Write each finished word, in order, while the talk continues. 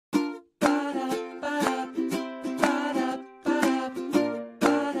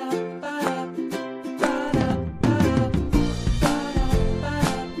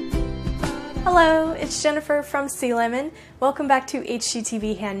it's Jennifer from Sea Lemon. Welcome back to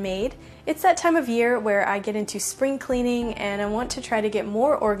HGTV Handmade. It's that time of year where I get into spring cleaning and I want to try to get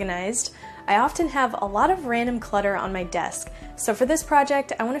more organized. I often have a lot of random clutter on my desk, so for this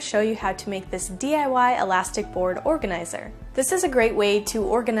project I want to show you how to make this DIY elastic board organizer. This is a great way to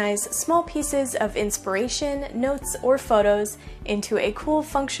organize small pieces of inspiration, notes, or photos into a cool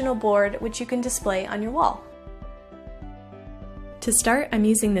functional board which you can display on your wall. To start, I'm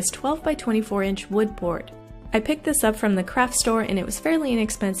using this 12 by 24 inch wood board. I picked this up from the craft store and it was fairly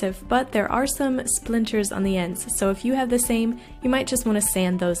inexpensive, but there are some splinters on the ends, so if you have the same, you might just want to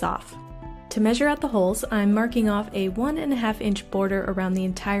sand those off. To measure out the holes, I'm marking off a 1.5 inch border around the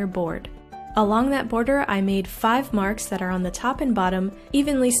entire board. Along that border, I made 5 marks that are on the top and bottom,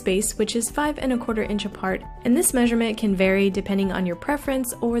 evenly spaced, which is 5.25 inch apart, and this measurement can vary depending on your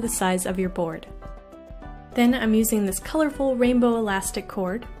preference or the size of your board. Then I'm using this colorful rainbow elastic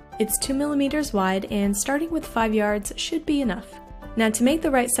cord. It's 2 millimeters wide and starting with 5 yards should be enough. Now to make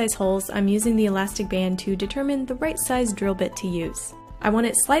the right size holes, I'm using the elastic band to determine the right size drill bit to use. I want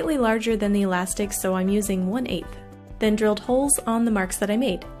it slightly larger than the elastic, so I'm using 1/8. Then drilled holes on the marks that I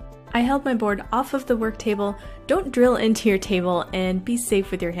made. I held my board off of the work table. Don't drill into your table and be safe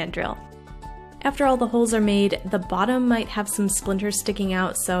with your hand drill. After all the holes are made, the bottom might have some splinters sticking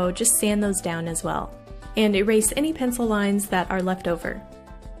out, so just sand those down as well. And erase any pencil lines that are left over.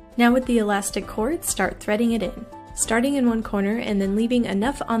 Now with the elastic cord, start threading it in, starting in one corner and then leaving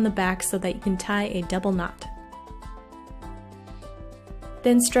enough on the back so that you can tie a double knot.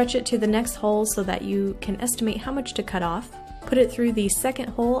 Then stretch it to the next hole so that you can estimate how much to cut off. Put it through the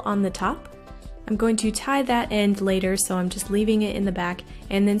second hole on the top. I'm going to tie that end later, so I'm just leaving it in the back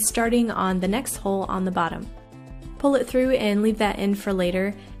and then starting on the next hole on the bottom. Pull it through and leave that end for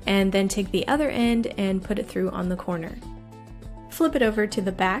later, and then take the other end and put it through on the corner. Flip it over to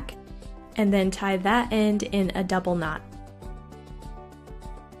the back, and then tie that end in a double knot.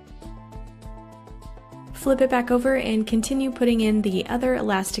 Flip it back over and continue putting in the other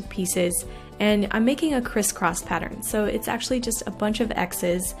elastic pieces, and I'm making a crisscross pattern, so it's actually just a bunch of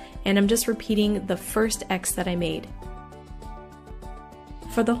X's, and I'm just repeating the first X that I made.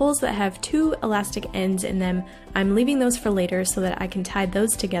 For the holes that have 2 elastic ends in them, I'm leaving those for later so that I can tie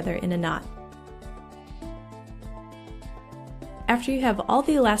those together in a knot. After you have all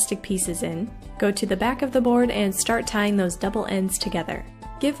the elastic pieces in, go to the back of the board and start tying those double ends together.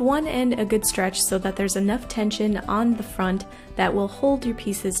 Give one end a good stretch so that there's enough tension on the front that will hold your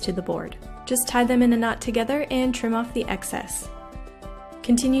pieces to the board. Just tie them in a knot together and trim off the excess.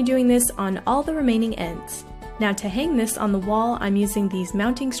 Continue doing this on all the remaining ends. Now to hang this on the wall, I'm using these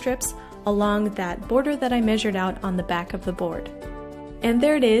mounting strips along that border that I measured out on the back of the board. And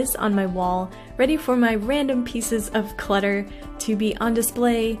there it is on my wall, ready for my random pieces of clutter to be on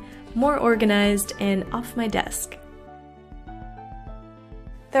display, more organized, and off my desk.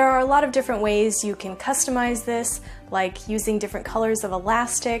 There are a lot of different ways you can customize this, like using different colors of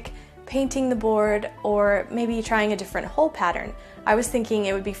elastic, painting the board, or maybe trying a different hole pattern. I was thinking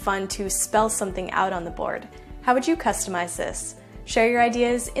it would be fun to spell something out on the board. How would you customize this? Share your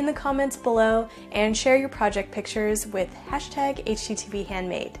ideas in the comments below and share your project pictures with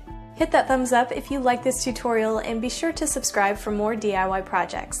 #HGTVHandmade. Hit that thumbs up if you like this tutorial and be sure to subscribe for more DIY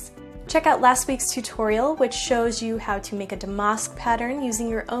projects. Check out last week's tutorial, which shows you how to make a damask pattern using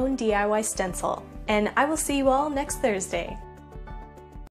your own DIY stencil. And I will see you all next Thursday.